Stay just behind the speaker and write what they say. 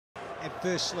at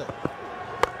first slip.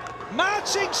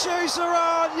 Marching shoes are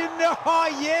on, you know,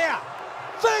 oh yeah.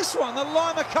 First one, the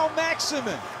Lima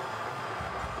Maximum.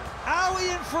 Are we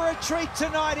in for a treat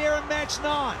tonight here in match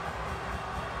 9?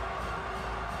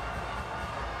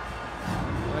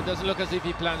 Well, it doesn't look as if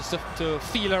he plans to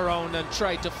feel around and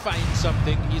try to find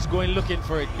something. He's going looking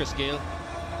for it, Boss Gayle.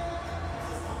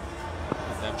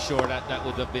 And I'm sure that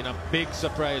would have been a big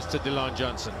surprise to DeLon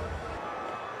Johnson.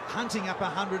 Hunting up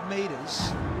 100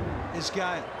 metres is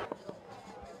Gayle.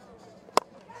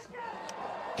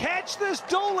 Catch this,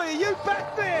 Dooley, you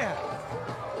back there?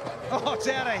 Oh, it's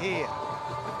out of here.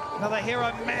 Another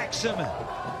hero maximum.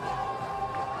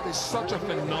 It's such a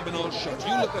phenomenal shot.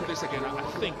 You look at this again, I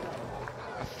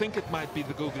think it might be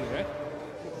the googly, eh?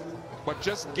 But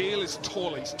just Gayle is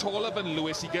taller. He's taller than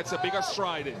Lewis. He gets a bigger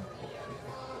stride in.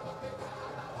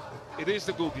 It is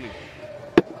the googly.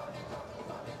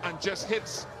 And just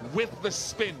hits with the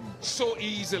spin so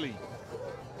easily.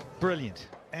 Brilliant.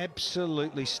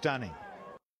 Absolutely stunning.